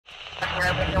It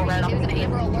was an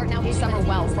Amber Alert. Now he's Summer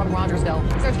Wells from Rogersville.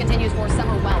 Search continues for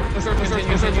Summer Wells. The search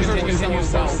continues for Summer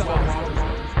Wells.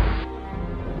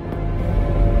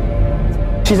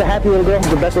 She's a happy little girl.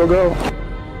 She's the best little girl.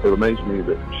 It amazed me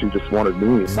that she just wanted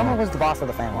me. Summer was the boss of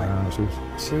the family.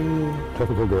 She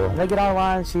Typical girl. They get out of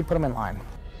line, she put them in line.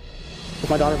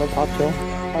 My daughter loves Hot Chill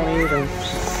ponies, and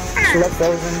she loves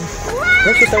Frozen.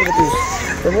 What she started with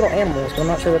these, they're little animals, but I'm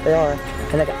not sure what they are.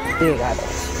 And they got big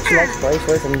eyeballs. She likes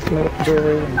bracelets and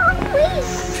jewelry. And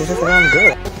she's just a random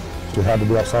girl. She had to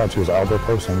be outside. She was an outdoor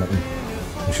person.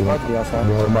 And she loved to be outside.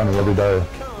 Her money every day.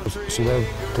 She loved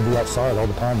to be outside all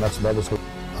the time. That was her.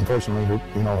 Unfortunately,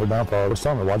 her downfall was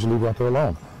Summer. Why'd you leave her out there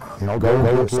alone? Go get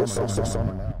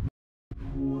Summer now.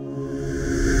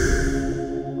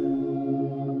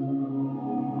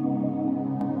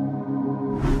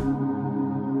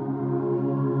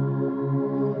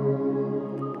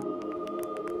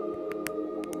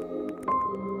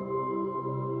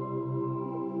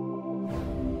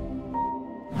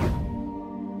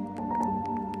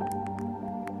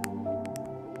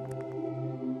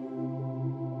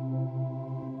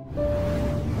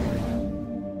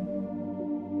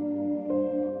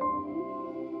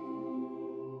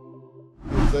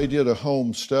 They did a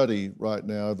home study right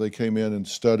now. They came in and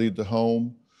studied the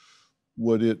home.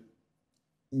 Would it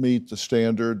meet the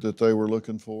standard that they were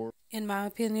looking for? In my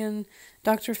opinion,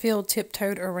 Dr. Phil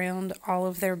tiptoed around all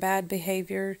of their bad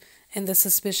behavior and the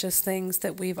suspicious things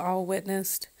that we've all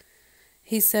witnessed.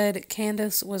 He said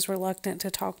Candus was reluctant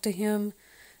to talk to him,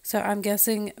 so I'm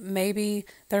guessing maybe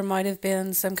there might have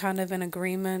been some kind of an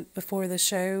agreement before the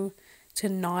show to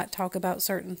not talk about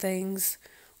certain things,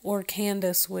 or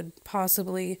Candus would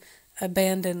possibly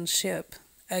abandon ship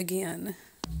again.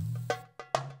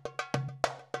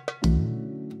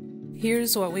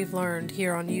 Here's what we've learned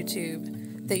here on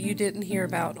YouTube that you didn't hear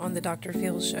about on the Dr.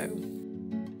 Phil show.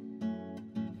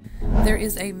 There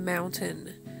is a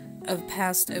mountain of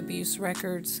past abuse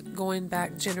records going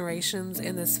back generations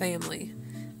in this family.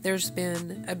 There's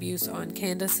been abuse on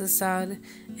Candus's side,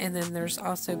 and then there's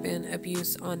also been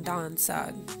abuse on Don's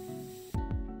side.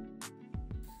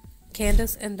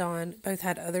 Candus and Don both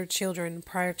had other children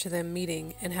prior to them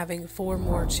meeting and having 4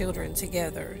 more children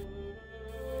together.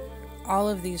 All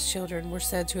of these children were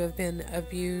said to have been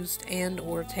abused and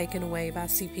or taken away by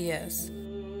CPS.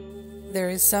 There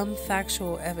is some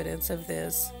factual evidence of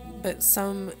this, but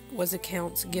some was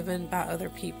accounts given by other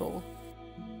people.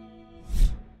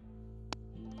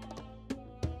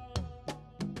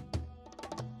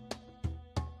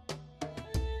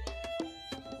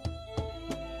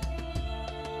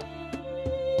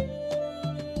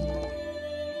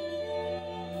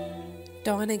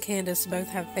 Don and Candus both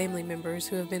have family members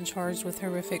who have been charged with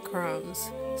horrific crimes,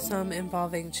 some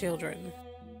involving children.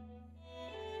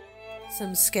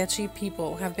 Some sketchy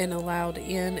people have been allowed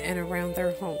in and around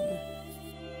their home.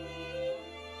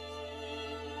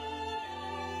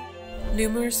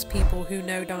 Numerous people who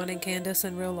know Don and Candus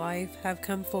in real life have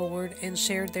come forward and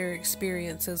shared their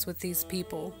experiences with these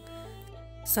people.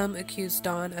 Some accused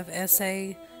Don of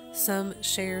SA, some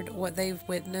shared what they've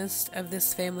witnessed of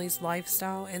this family's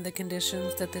lifestyle and the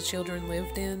conditions that the children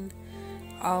lived in.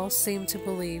 All seem to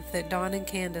believe that Don and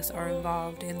Candus are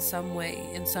involved in some way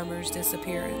in Summer's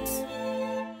disappearance.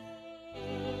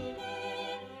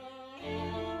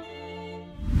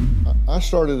 I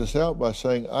started this out by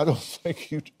saying, I don't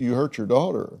think you hurt your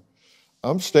daughter.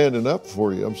 I'm standing up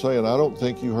for you. I'm saying, I don't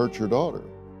think you hurt your daughter.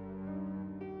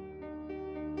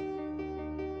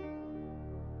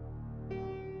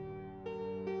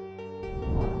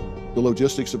 The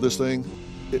logistics of this thing,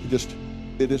 it just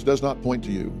does not point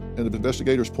to you. And if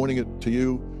investigators pointing it to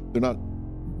you, they're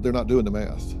not doing the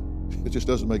math. It just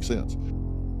doesn't make sense.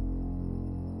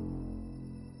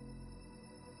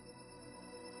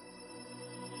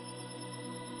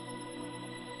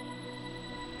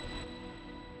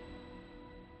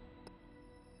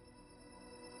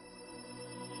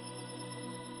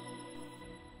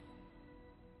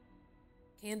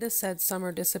 Candus said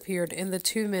Summer disappeared in the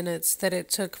 2 minutes that it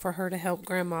took for her to help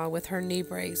Grandma with her knee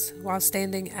brace while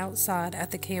standing outside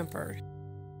at the camper.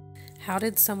 How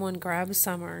did someone grab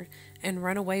Summer and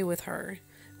run away with her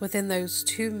within those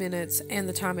 2 minutes and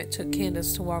the time it took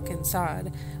Candus to walk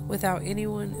inside without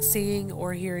anyone seeing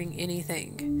or hearing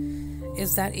anything?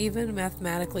 Is that even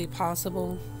mathematically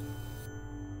possible?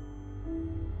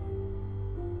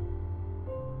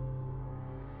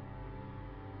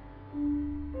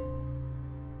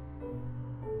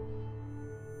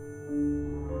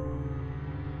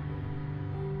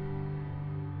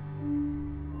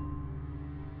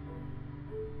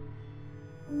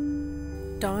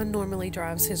 Don normally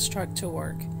drives his truck to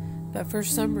work, But for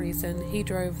some reason, he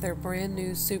drove their brand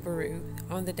new Subaru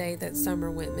on the day that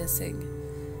Summer went missing.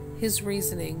 His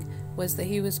reasoning was that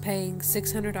he was paying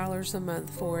 $600 a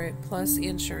month for it plus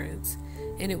insurance,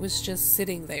 and it was just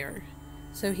sitting there.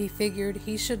 So he figured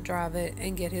he should drive it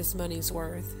and get his money's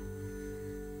worth.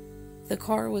 The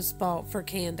car was bought for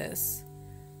Candus.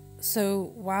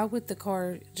 So why would the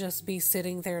car just be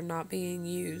sitting there not being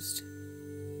used?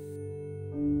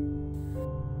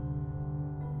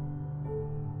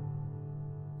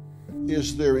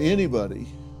 Is there anybody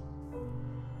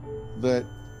that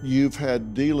you've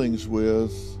had dealings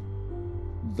with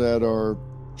that are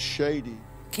shady?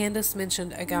 Candus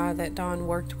mentioned a guy that Dawn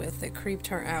worked with that creeped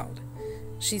her out.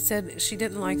 She said she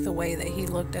didn't like the way that he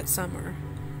looked at Summer.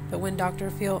 But when Dr.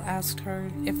 Phil asked her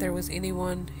if there was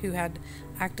anyone who had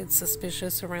acted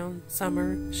suspicious around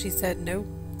Summer, she said nope.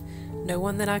 No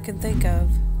one that I can think of.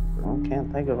 I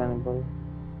can't think of anybody.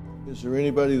 Is there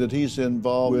anybody that he's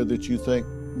involved with that you think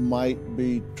might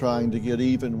be trying to get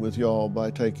even with y'all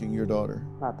by taking your daughter?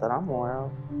 Not that I'm aware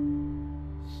of.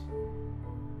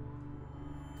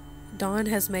 Don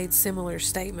has made similar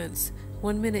statements.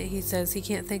 One minute he says he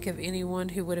can't think of anyone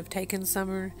who would have taken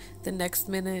Summer. The next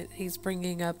minute he's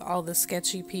bringing up all the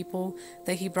sketchy people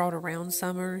that he brought around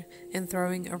Summer and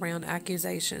throwing around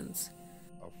accusations.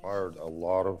 I fired a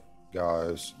lot of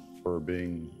guys for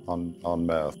being on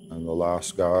meth. And the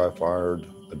last guy I fired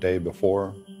the day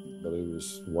before, but he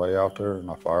was way out there, and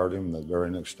I fired him. The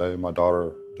very next day, my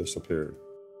daughter disappeared.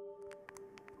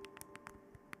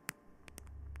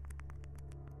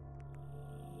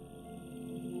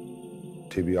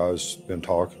 TBI's been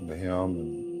talking to him,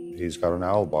 and he's got an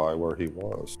alibi where he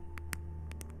was.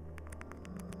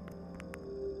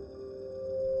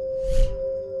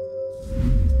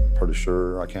 Pretty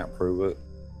sure I can't prove it.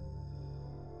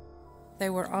 They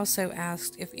were also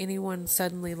asked if anyone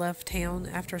suddenly left town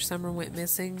after Summer went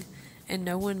missing, and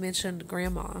no one mentioned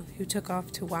Grandma, who took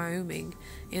off to Wyoming.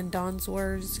 In Dawn's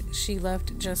words, she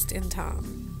left just in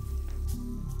time.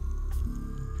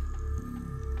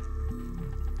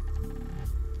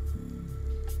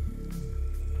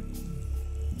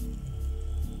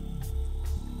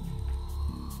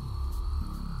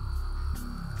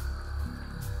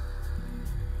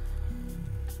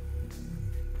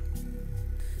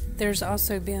 There's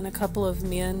also been a couple of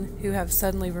men who have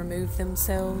suddenly removed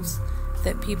themselves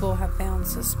that people have found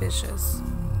suspicious.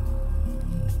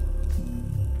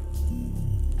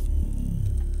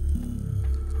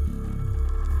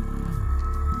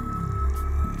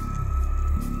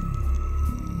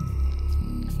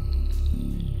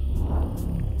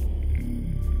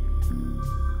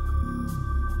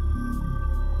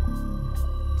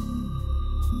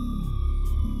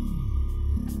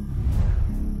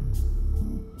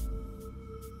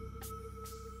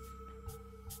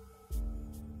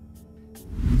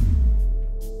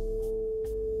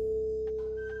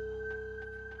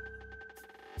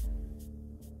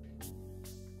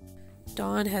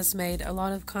 Dawn has made a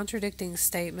lot of contradicting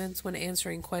statements when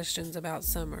answering questions about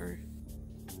Summer.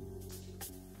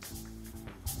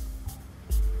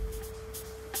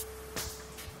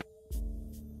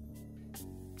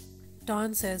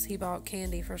 Dawn says he bought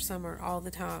candy for Summer all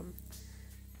the time,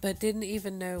 but didn't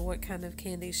even know what kind of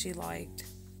candy she liked.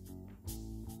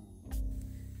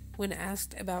 When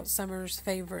asked about Summer's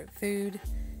favorite food,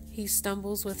 he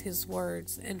stumbles with his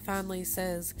words and finally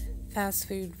says fast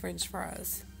food French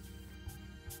fries.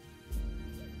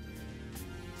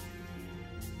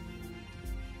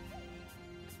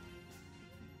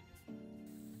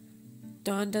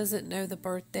 Don doesn't know the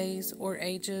birthdays or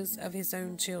ages of his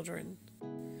own children.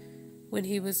 When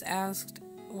he was asked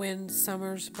when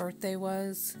Summer's birthday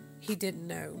was, he didn't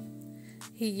know.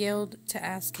 He yelled to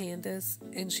ask Candus,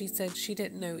 and she said she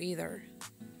didn't know either.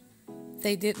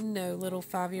 They didn't know little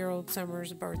 5-year-old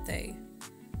Summer's birthday.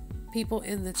 People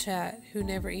in the chat who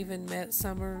never even met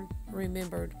Summer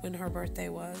remembered when her birthday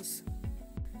was.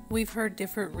 We've heard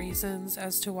different reasons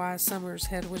as to why Summer's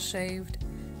head was shaved.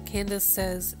 Candus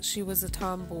says she was a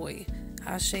tomboy.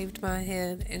 I shaved my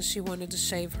head and she wanted to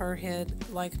shave her head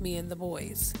like me and the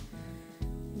boys.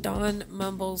 Dawn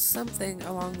mumbles something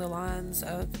along the lines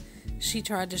of she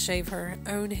tried to shave her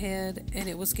own head and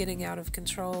it was getting out of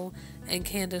control, and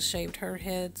Candus shaved her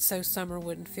head so Summer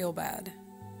wouldn't feel bad.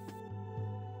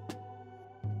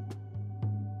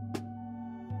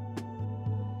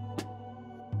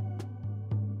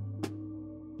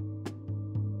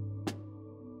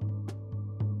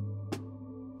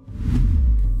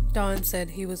 Don said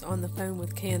he was on the phone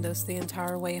with Candus the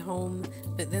entire way home,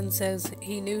 but then says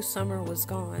he knew Summer was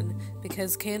gone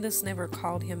because Candus never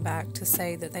called him back to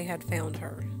say that they had found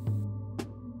her.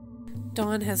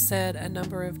 Dawn has said a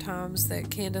number of times that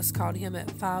Candus called him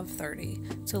at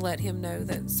 5:30 to let him know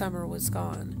that Summer was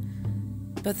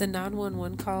gone, but the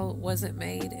 911 call wasn't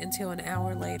made until an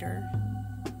hour later.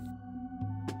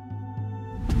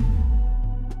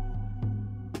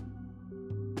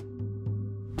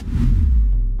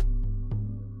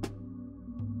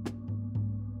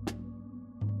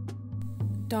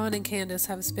 Dawn and Candus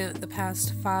have spent the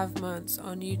past 5 months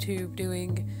on YouTube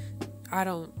doing I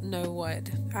don't know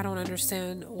what. I don't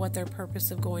understand what their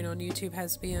purpose of going on YouTube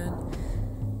has been.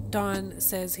 Dawn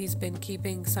says he's been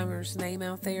keeping Summer's name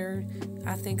out there.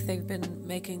 I think they've been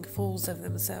making fools of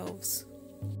themselves.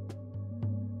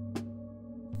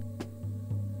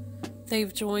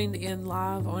 They've joined in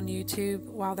live on YouTube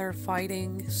while they're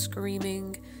fighting,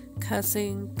 screaming,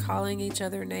 cussing, calling each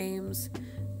other names.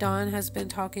 Dawn has been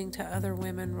talking to other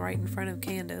women right in front of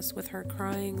Candus, with her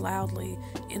crying loudly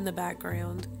in the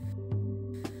background.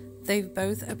 They've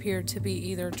both appeared to be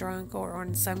either drunk or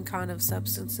on some kind of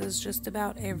substances just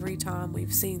about every time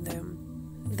we've seen them.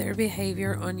 Their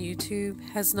behavior on YouTube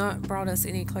has not brought us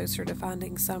any closer to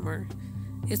finding Summer.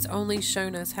 It's only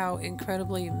shown us how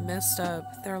incredibly messed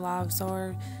up their lives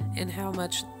are and how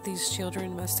much these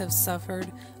children must have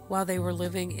suffered while they were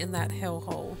living in that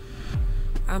hellhole.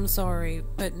 I'm sorry,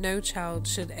 but no child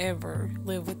should ever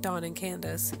live with Dawn and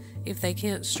Candus if they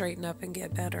can't straighten up and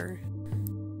get better.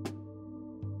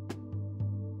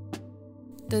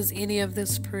 Does any of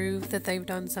this prove that they've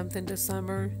done something to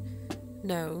Summer?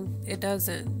 No, it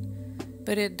doesn't.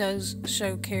 But it does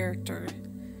show character.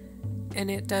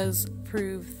 And it does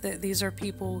prove that these are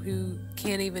people who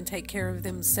can't even take care of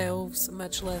themselves,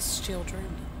 much less children.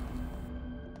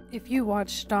 If you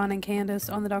watched Dawn and Candus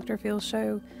on the Dr. Phil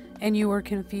show and you were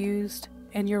confused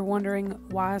and you're wondering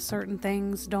why certain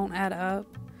things don't add up,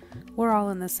 we're all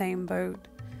in the same boat.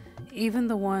 Even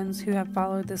the ones who have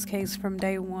followed this case from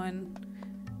day one.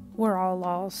 We're all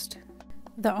lost.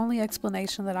 The only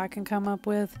explanation that I can come up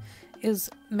with is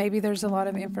maybe there's a lot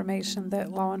of information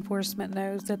that law enforcement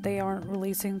knows that they aren't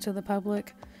releasing to the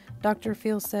public. Dr.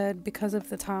 Phil said because of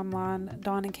the timeline,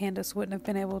 Dawn and Candus wouldn't have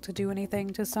been able to do anything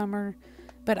to Summer,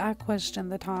 but I question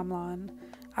the timeline.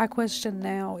 I question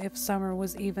now if Summer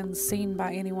was even seen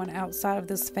by anyone outside of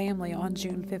this family on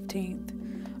June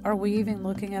 15th. Are we even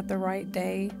looking at the right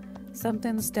day?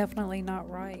 Something's definitely not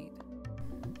right.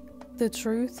 The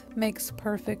truth makes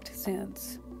perfect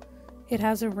sense. It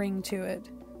has a ring to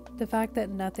it. The fact that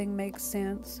nothing makes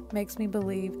sense makes me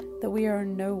believe that we are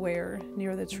nowhere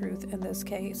near the truth in this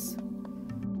case.